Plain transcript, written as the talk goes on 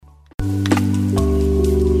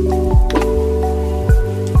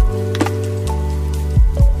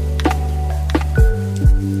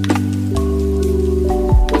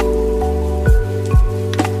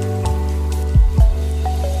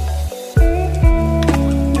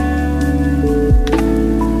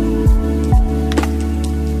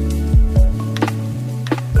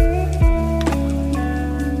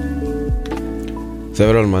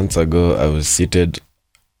Several months ago, I was seated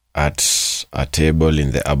at a table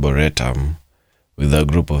in the Arboretum with a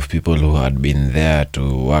group of people who had been there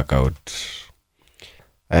to work out.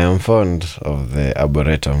 I am fond of the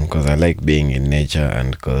Arboretum because I like being in nature and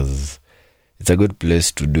because it's a good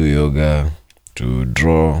place to do yoga, to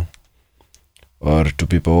draw, or to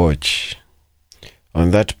people watch. On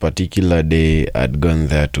that particular day, I'd gone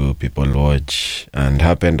there to people watch and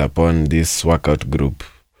happened upon this workout group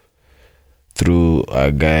through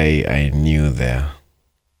a guy I knew there.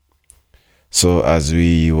 So as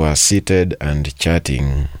we were seated and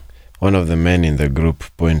chatting, one of the men in the group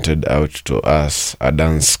pointed out to us a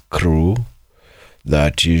dance crew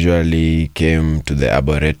that usually came to the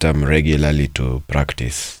Arboretum regularly to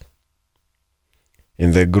practice.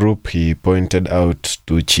 In the group, he pointed out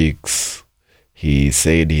two chicks he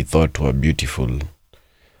said he thought were beautiful.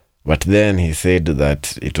 But then he said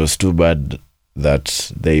that it was too bad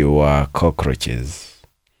that they were cockroaches.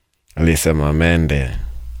 Alisema mende.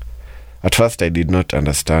 At first I did not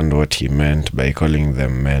understand what he meant by calling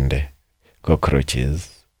them mende,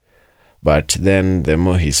 cockroaches. But then the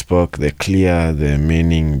more he spoke, the clearer the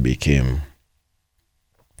meaning became.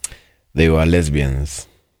 They were lesbians.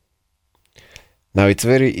 Now it's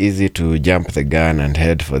very easy to jump the gun and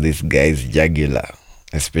head for this guy's jugular,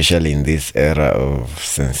 especially in this era of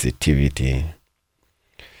sensitivity.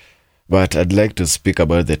 But I'd like to speak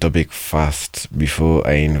about the topic first before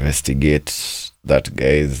I investigate that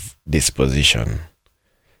guy's disposition.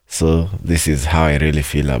 So this is how I really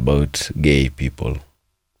feel about gay people.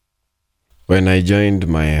 When I joined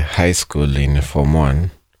my high school in Form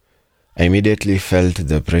 1, I immediately felt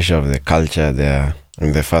the pressure of the culture there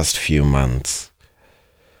in the first few months.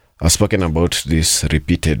 I've spoken about this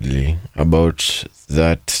repeatedly, about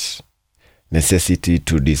that necessity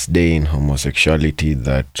to disdain homosexuality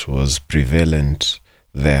that was prevalent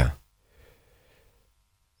there.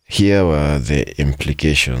 Here were the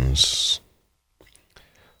implications.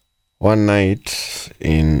 One night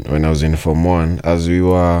when I was in Form 1, as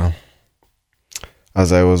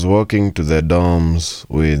I was walking to the dorms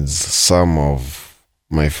with some of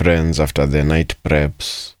my friends after the night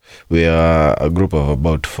preps, we are a group of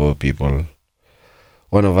about 4 people.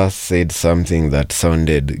 One of us said something that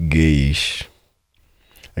sounded gayish.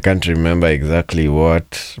 I can't remember exactly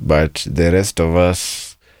what, but the rest of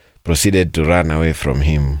us proceeded to run away from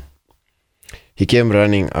him. He came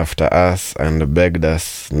running after us and begged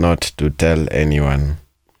us not to tell anyone,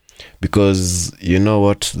 because you know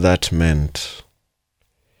what that meant.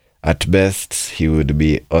 At best, he would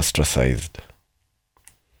be ostracized.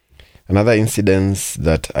 Another incident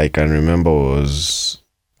that I can remember was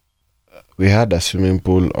we had a swimming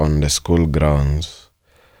pool on the school grounds.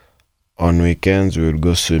 On weekends, we would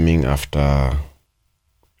go swimming after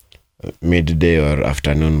midday or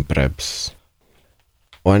afternoon preps.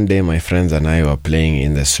 One day, my friends and I were playing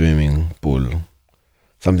in the swimming pool.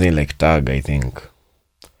 Something like tag, I think.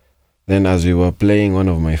 Then as we were playing, one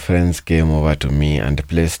of my friends came over to me and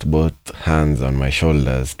placed both hands on my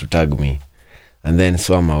shoulders to tag me, and then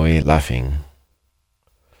swam away laughing.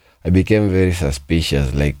 I became very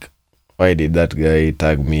suspicious, like, why did that guy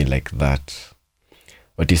tag me like that?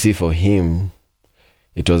 But you see, for him,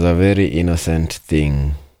 it was a very innocent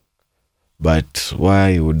thing. But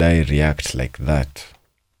why would I react like that?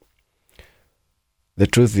 The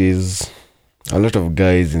truth is, a lot of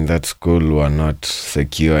guys in that school were not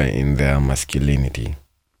secure in their masculinity,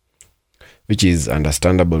 which is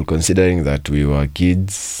understandable considering that we were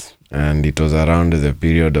kids and it was around the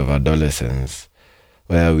period of adolescence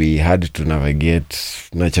where we had to navigate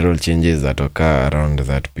natural changes that occur around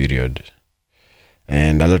that period.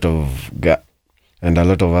 And a lot of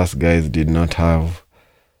us guys did not have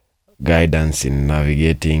guidance in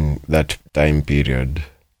navigating that time period.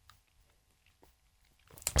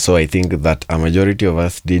 So I think that a majority of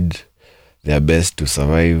us did their best to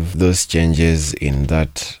survive those changes in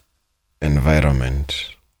that environment.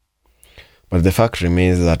 But the fact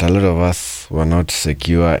remains that a lot of us were not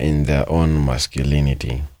secure in their own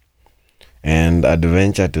masculinity. And I'd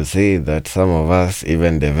venture to say that some of us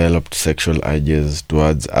even developed sexual urges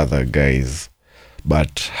towards other guys,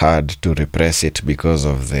 but had to repress it because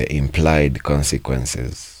of the implied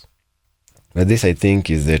consequences. But this, I think,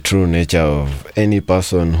 is the true nature of any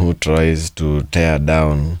person who tries to tear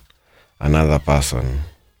down another person.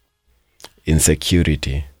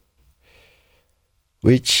 Insecurity.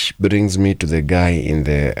 Which brings me to the guy in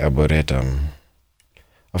the Arboretum.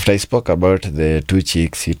 After I spoke about the two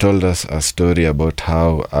chicks, he told us a story about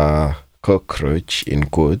how a cockroach, in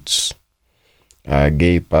quotes, a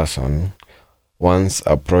gay person, once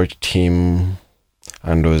approached him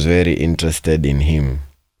and was very interested in him.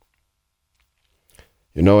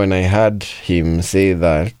 When I heard him say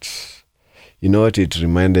that, you know what it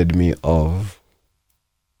reminded me of?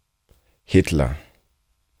 Hitler.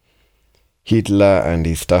 Hitler and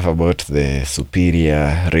his stuff about the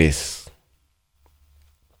superior race.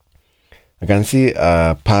 I can see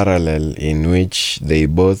a parallel in which they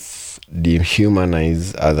both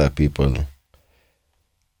dehumanize other people.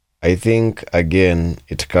 I think, again,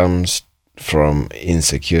 it comes from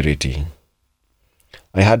insecurity.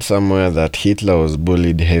 I heard somewhere that Hitler was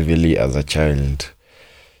bullied heavily as a child.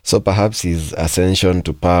 So perhaps his ascension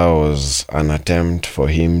to power was an attempt for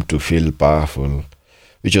him to feel powerful,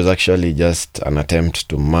 which was actually just an attempt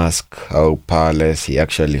to mask how powerless he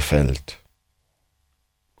actually felt.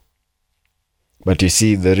 But you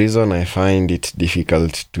see, the reason I find it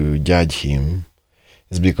difficult to judge him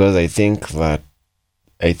is because I think that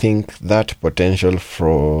potential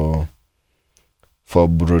for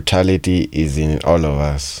brutality is in all of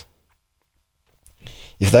us.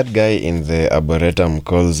 If that guy in the Arboretum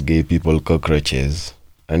calls gay people cockroaches,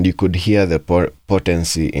 and you could hear the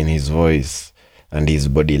potency in his voice and his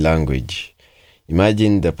body language,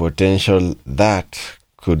 imagine the potential that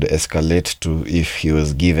could escalate to if he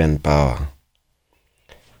was given power.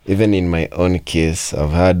 Even in my own case,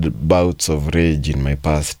 I've had bouts of rage in my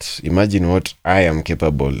past. Imagine what I am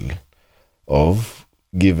capable of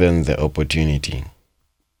given the opportunity.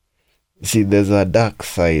 See, there's a dark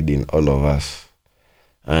side in all of us.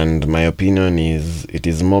 And my opinion is it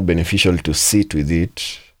is more beneficial to sit with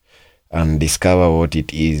it and discover what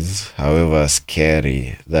it is, however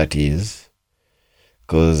scary that is.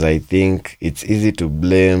 Because I think it's easy to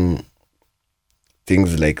blame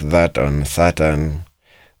things like that on Satan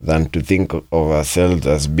than to think of ourselves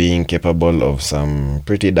as being capable of some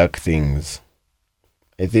pretty dark things.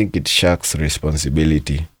 I think it shirks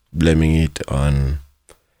responsibility, blaming it on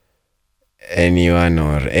anyone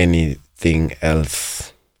or anything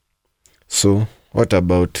else. So, what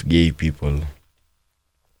about gay people?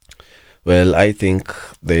 Well, I think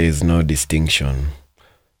there is no distinction.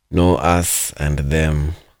 No us and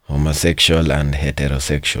them, homosexual and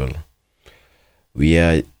heterosexual. We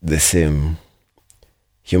are the same.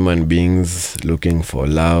 Human beings looking for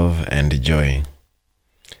love and joy.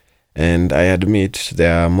 And I admit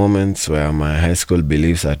there are moments where my high school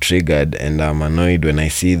beliefs are triggered and I'm annoyed when I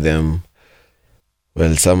see them,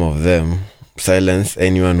 well, some of them, silence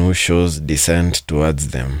anyone who shows dissent towards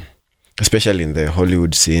them, especially in the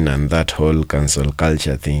Hollywood scene and that whole cancel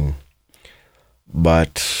culture thing.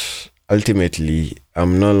 But ultimately,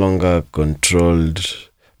 I'm no longer controlled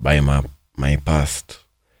by my past.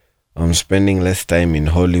 I'm spending less time in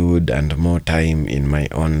Hollywood and more time in my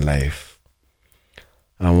own life.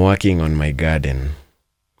 I'm working on my garden.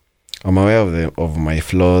 I'm aware of my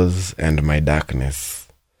flaws and my darkness.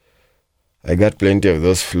 I got plenty of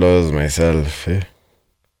those flaws myself.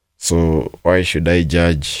 So why should I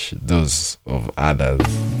judge those of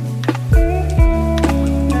others?